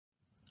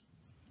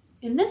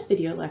In this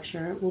video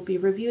lecture, we'll be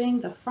reviewing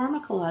the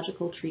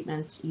pharmacological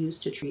treatments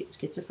used to treat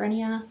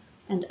schizophrenia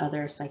and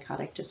other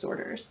psychotic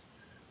disorders.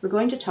 We're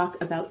going to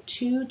talk about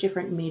two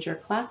different major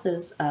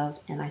classes of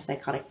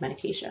antipsychotic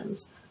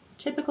medications,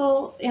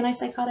 typical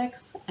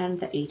antipsychotics and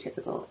the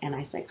atypical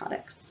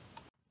antipsychotics.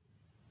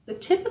 The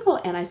typical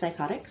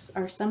antipsychotics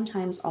are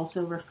sometimes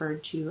also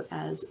referred to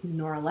as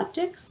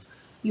neuroleptics.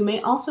 You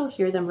may also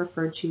hear them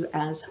referred to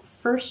as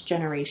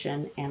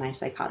first-generation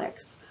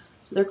antipsychotics.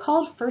 So they're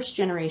called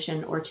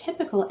first-generation or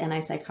typical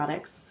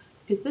antipsychotics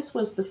because this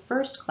was the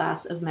first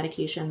class of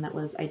medication that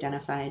was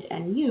identified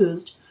and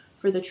used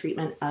for the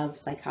treatment of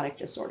psychotic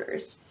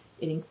disorders.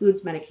 It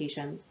includes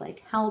medications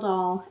like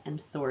Haldol and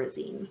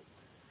Thorazine.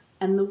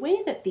 And the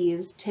way that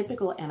these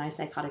typical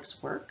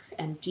antipsychotics work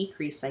and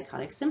decrease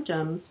psychotic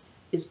symptoms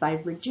is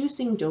by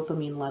reducing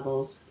dopamine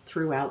levels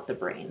throughout the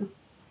brain.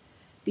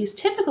 These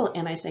typical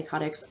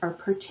antipsychotics are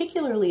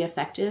particularly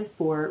effective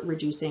for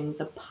reducing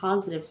the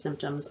positive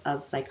symptoms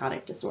of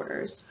psychotic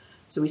disorders.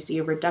 So we see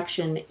a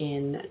reduction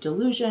in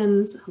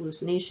delusions,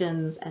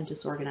 hallucinations, and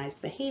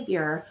disorganized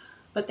behavior,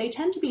 but they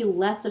tend to be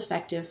less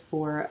effective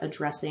for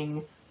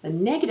addressing the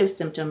negative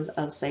symptoms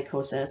of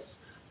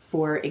psychosis,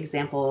 for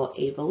example,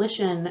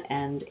 avolition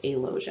and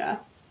alogia.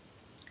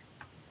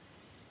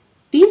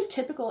 These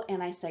typical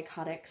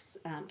antipsychotics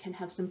can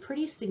have some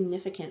pretty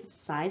significant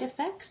side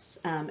effects,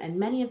 and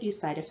many of these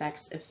side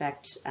effects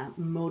affect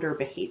motor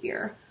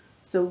behavior.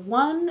 So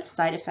one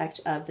side effect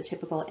of the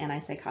typical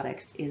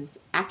antipsychotics is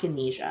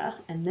akinesia,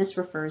 and this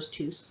refers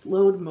to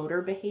slowed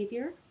motor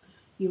behavior.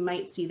 You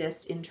might see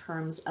this in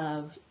terms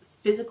of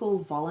physical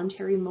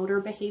voluntary motor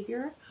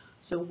behavior.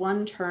 So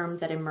one term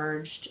that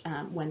emerged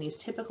when these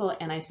typical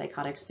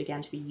antipsychotics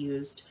began to be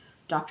used,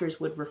 doctors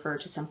would refer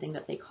to something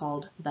that they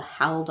called the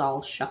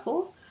Haldol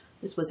shuffle.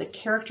 This was a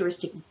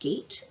characteristic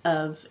gait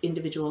of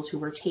individuals who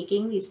were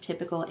taking these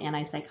typical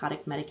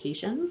antipsychotic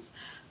medications,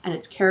 and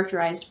it's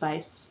characterized by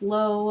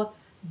slow,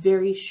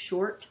 very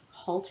short,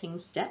 halting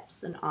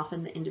steps, and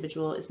often the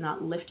individual is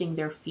not lifting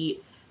their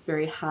feet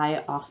very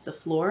high off the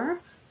floor.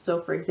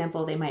 So for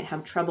example, they might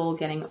have trouble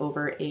getting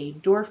over a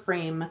door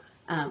frame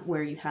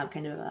where you have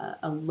kind of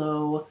a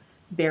low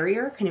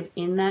barrier kind of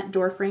in that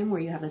door frame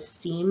where you have a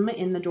seam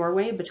in the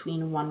doorway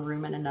between one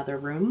room and another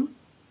room.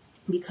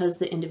 Because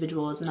the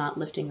individual is not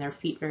lifting their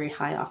feet very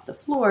high off the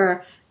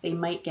floor, they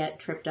might get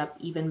tripped up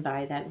even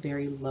by that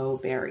very low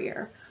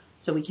barrier.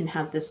 So we can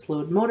have this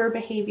slowed motor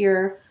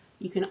behavior.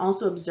 You can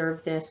also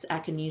observe this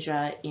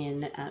akinesia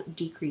in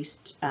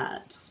decreased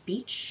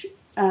speech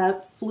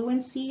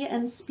fluency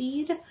and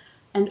speed,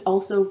 and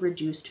also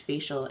reduced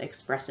facial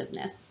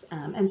expressiveness.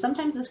 And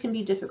sometimes this can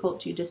be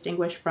difficult to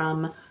distinguish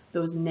from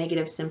those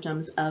negative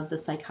symptoms of the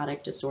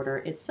psychotic disorder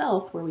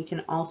itself, where we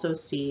can also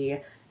see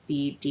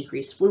the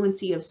decreased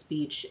fluency of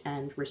speech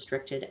and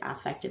restricted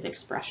affective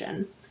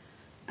expression.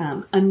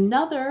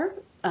 Another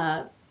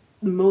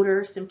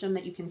motor symptom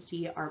that you can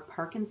see are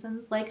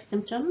Parkinson's-like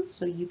symptoms.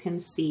 So you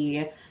can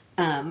see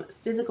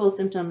physical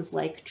symptoms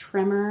like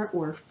tremor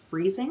or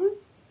freezing.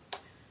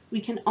 We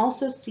can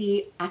also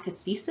see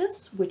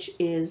akathesis, which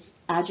is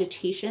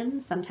agitation,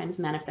 sometimes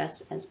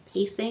manifests as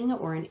pacing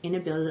or an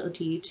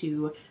inability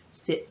to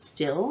sit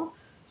still.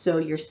 So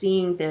you're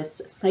seeing this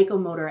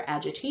psychomotor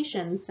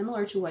agitation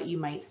similar to what you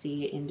might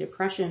see in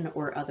depression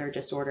or other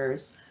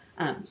disorders.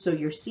 So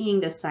you're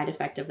seeing this side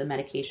effect of the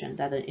medication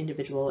that an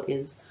individual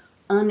is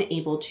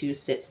unable to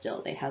sit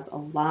still. They have a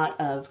lot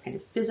of kind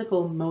of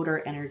physical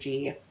motor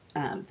energy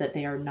that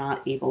they are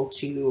not able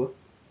to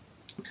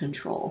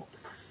control.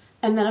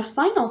 And then a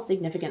final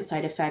significant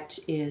side effect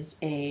is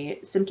a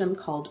symptom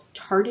called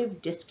tardive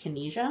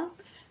dyskinesia.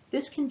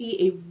 This can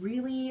be a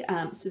really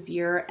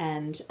severe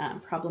and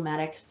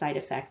problematic side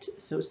effect.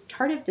 So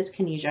tardive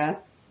dyskinesia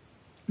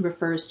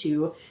refers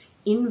to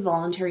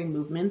involuntary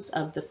movements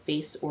of the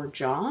face or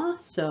jaw.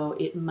 So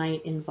it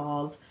might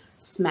involve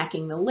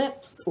smacking the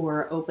lips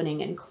or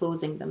opening and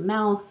closing the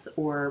mouth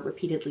or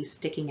repeatedly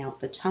sticking out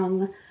the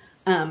tongue.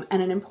 And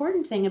an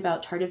important thing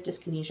about tardive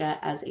dyskinesia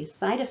as a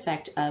side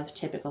effect of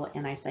typical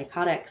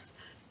antipsychotics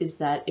is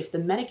that if the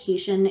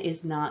medication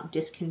is not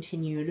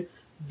discontinued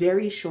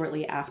very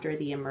shortly after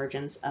the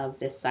emergence of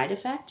this side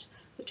effect,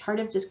 the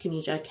tardive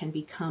dyskinesia can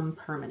become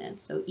permanent.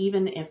 So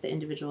even if the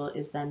individual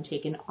is then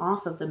taken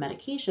off of the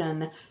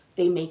medication,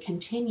 they may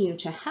continue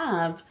to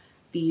have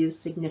these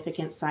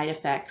significant side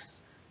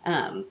effects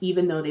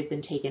even though they've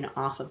been taken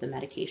off of the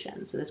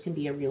medication. So this can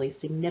be a really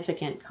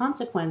significant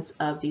consequence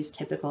of these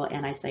typical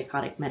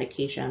antipsychotic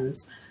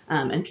medications,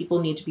 and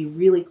people need to be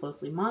really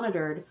closely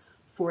monitored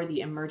for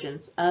the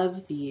emergence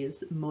of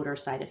these motor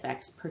side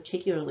effects,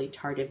 particularly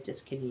tardive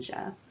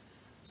dyskinesia.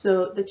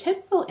 So the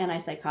typical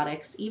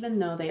antipsychotics, even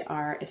though they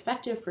are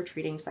effective for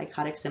treating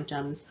psychotic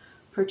symptoms,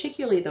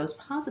 particularly those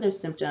positive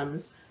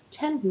symptoms,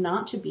 tend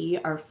not to be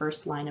our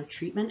first line of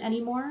treatment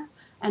anymore,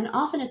 and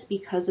often it's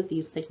because of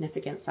these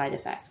significant side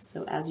effects.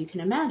 So as you can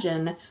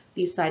imagine,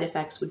 these side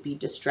effects would be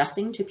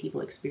distressing to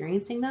people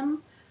experiencing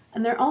them,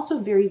 and they're also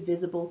very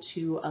visible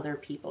to other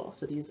people.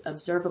 So these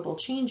observable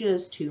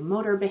changes to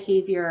motor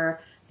behavior,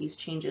 these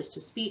changes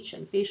to speech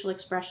and facial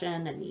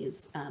expression and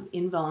these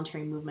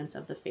involuntary movements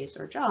of the face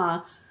or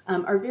jaw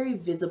are very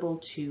visible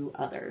to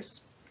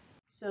others.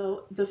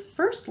 So the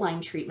first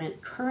line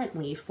treatment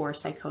currently for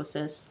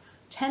psychosis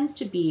tends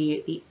to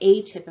be the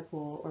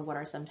atypical, or what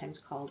are sometimes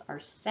called our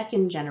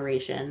second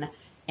generation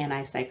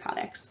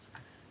antipsychotics.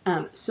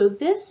 So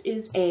this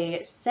is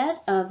a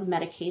set of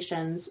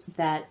medications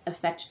that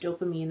affect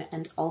dopamine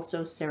and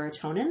also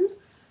serotonin.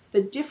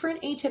 The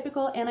different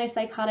atypical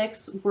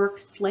antipsychotics work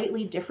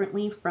slightly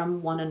differently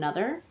from one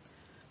another.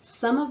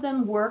 Some of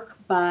them work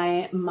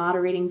by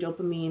moderating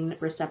dopamine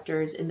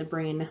receptors in the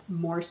brain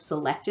more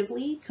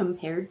selectively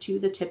compared to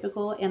the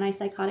typical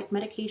antipsychotic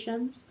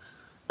medications.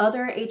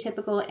 Other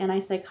atypical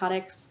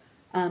antipsychotics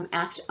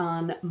act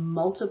on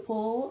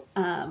multiple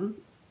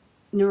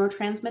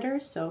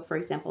neurotransmitters. So for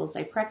example,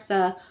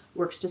 Zyprexa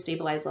works to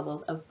stabilize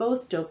levels of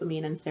both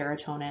dopamine and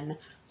serotonin.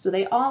 So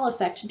they all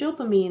affect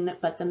dopamine,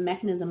 but the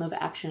mechanism of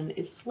action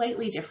is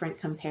slightly different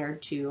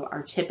compared to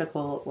our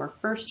typical or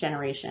first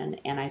generation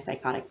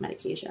antipsychotic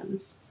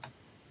medications.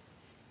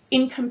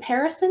 In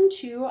comparison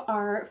to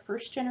our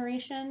first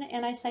generation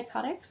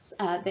antipsychotics,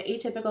 the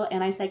atypical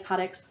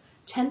antipsychotics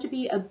tend to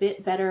be a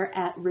bit better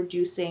at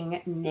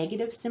reducing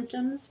negative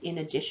symptoms in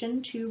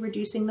addition to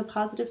reducing the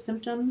positive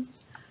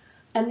symptoms.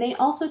 And they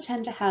also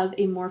tend to have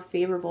a more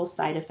favorable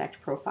side effect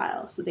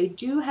profile. So they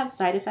do have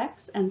side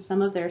effects, and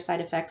some of their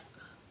side effects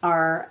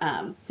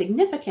are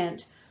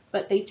significant,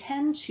 but they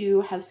tend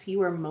to have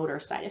fewer motor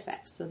side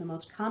effects. So the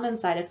most common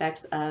side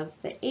effects of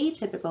the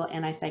atypical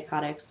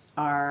antipsychotics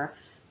are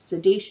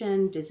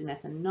sedation,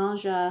 dizziness, and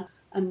nausea.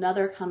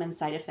 Another common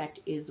side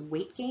effect is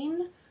weight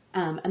gain.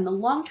 And the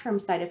long-term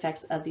side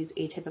effects of these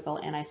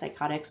atypical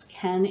antipsychotics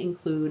can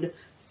include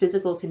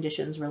physical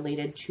conditions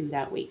related to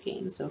that weight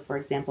gain. So for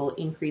example,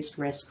 increased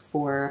risk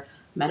for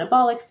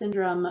metabolic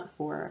syndrome,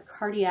 for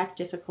cardiac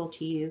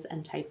difficulties,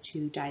 and type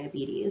 2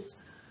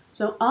 diabetes.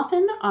 So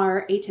often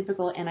our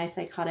atypical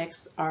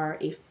antipsychotics are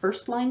a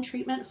first-line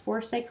treatment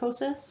for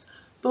psychosis,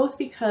 both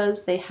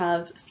because they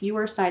have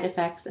fewer side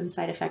effects and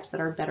side effects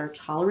that are better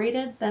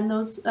tolerated than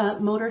those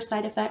motor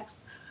side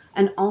effects,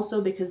 and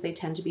also because they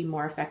tend to be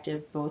more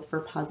effective both for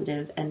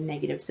positive and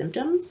negative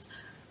symptoms.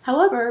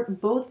 However,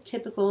 both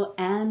typical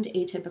and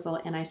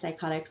atypical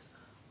antipsychotics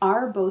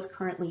are both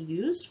currently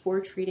used for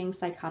treating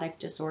psychotic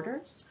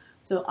disorders.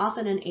 So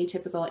often an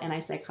atypical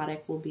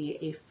antipsychotic will be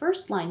a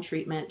first-line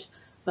treatment,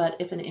 but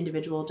if an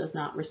individual does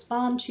not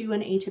respond to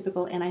an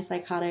atypical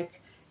antipsychotic,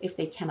 if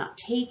they cannot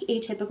take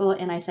atypical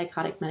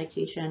antipsychotic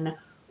medication,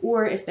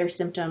 or if their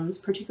symptoms,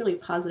 particularly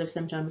positive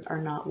symptoms,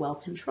 are not well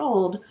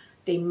controlled,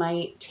 they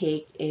might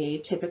take a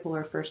typical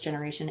or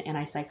first-generation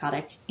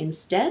antipsychotic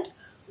instead,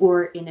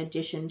 or in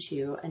addition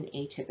to an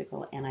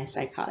atypical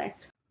antipsychotic.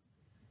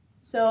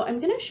 So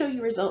I'm going to show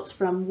you results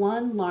from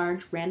one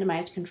large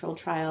randomized controlled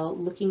trial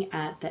looking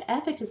at the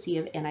efficacy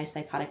of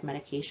antipsychotic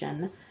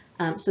medication.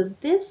 So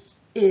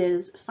this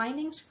is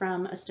findings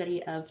from a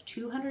study of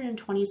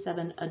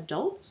 227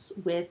 adults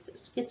with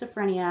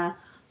schizophrenia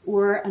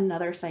or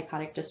another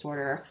psychotic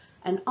disorder.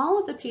 And all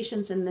of the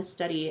patients in this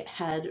study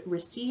had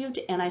received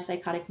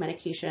antipsychotic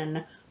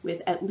medication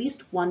with at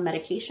least one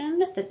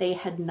medication that they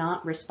had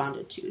not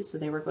responded to. So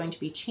they were going to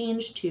be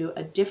changed to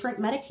a different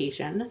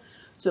medication.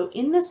 So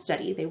in this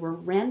study, they were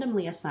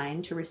randomly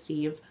assigned to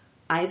receive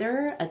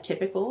either a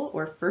typical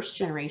or first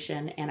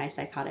generation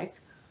antipsychotic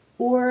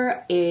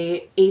or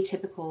a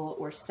atypical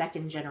or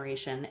second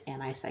generation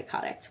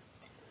antipsychotic.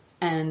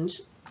 And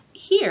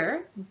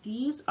here,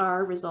 these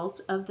are results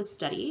of the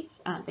study.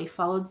 They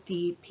followed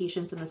the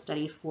patients in the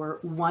study for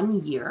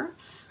 1 year.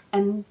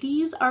 And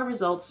these are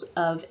results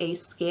of a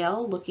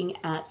scale looking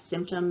at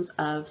symptoms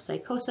of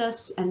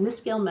psychosis. And this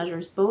scale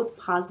measures both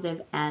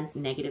positive and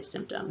negative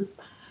symptoms.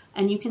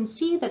 And you can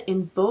see that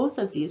in both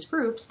of these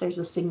groups, there's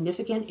a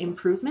significant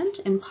improvement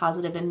in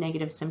positive and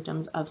negative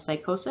symptoms of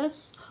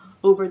psychosis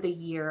over the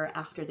year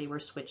after they were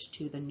switched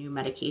to the new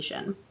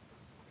medication.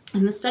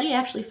 And the study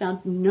actually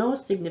found no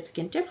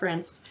significant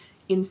difference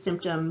in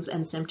symptoms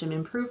and symptom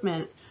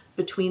improvement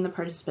between the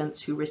participants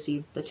who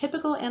received the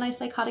typical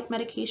antipsychotic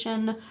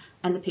medication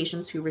and the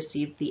patients who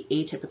received the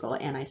atypical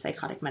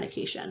antipsychotic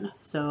medication.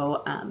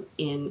 So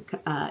in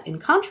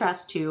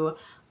contrast to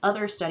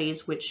other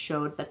studies which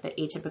showed that the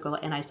atypical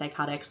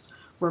antipsychotics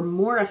were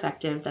more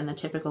effective than the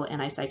typical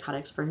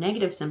antipsychotics for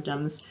negative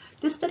symptoms,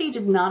 this study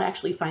did not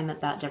actually find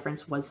that that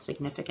difference was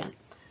significant.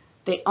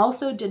 They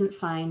also didn't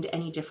find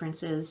any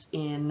differences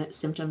in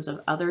symptoms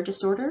of other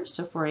disorders.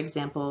 So for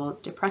example,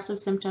 depressive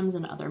symptoms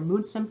and other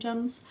mood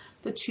symptoms,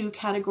 the two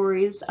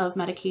categories of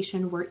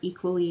medication were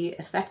equally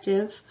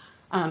effective.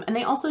 And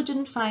they also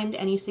didn't find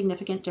any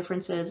significant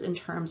differences in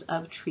terms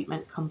of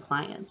treatment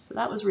compliance. So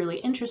that was really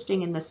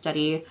interesting in this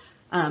study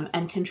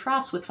and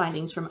contrasts with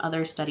findings from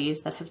other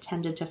studies that have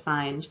tended to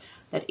find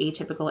that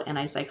atypical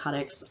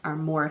antipsychotics are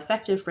more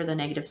effective for the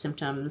negative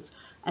symptoms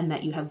and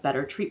that you have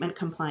better treatment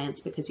compliance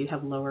because you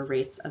have lower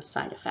rates of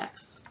side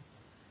effects.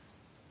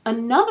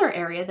 Another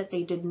area that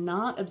they did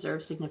not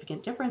observe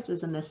significant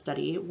differences in this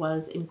study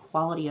was in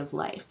quality of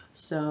life.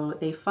 So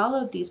they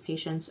followed these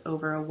patients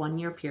over a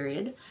 1-year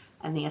period,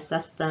 and they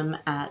assessed them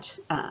at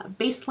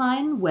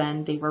baseline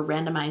when they were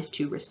randomized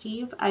to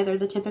receive either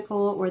the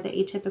typical or the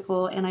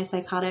atypical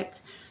antipsychotic,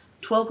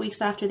 12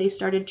 weeks after they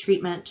started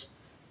treatment,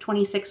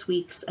 26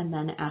 weeks, and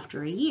then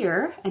after a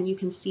year. And you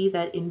can see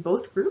that in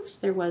both groups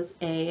there was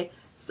a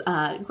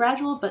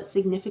gradual but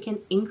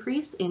significant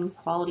increase in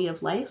quality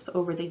of life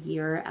over the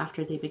year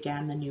after they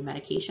began the new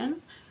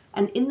medication.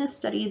 And in this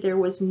study, there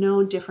was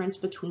no difference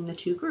between the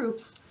two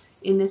groups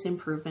in this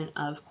improvement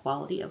of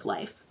quality of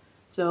life.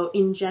 So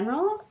in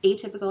general,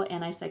 atypical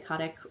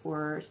antipsychotic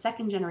or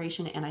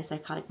second-generation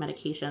antipsychotic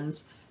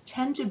medications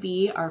tend to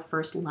be our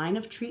first line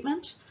of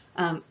treatment.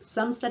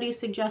 Some studies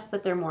suggest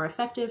that they're more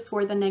effective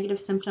for the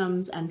negative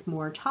symptoms and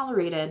more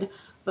tolerated,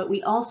 but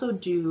we also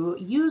do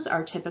use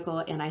our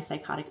typical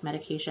antipsychotic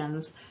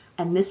medications,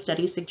 and this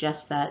study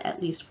suggests that at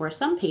least for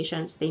some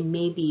patients, they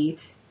may be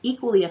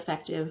equally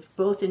effective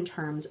both in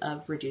terms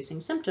of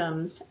reducing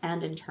symptoms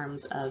and in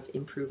terms of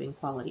improving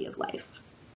quality of life.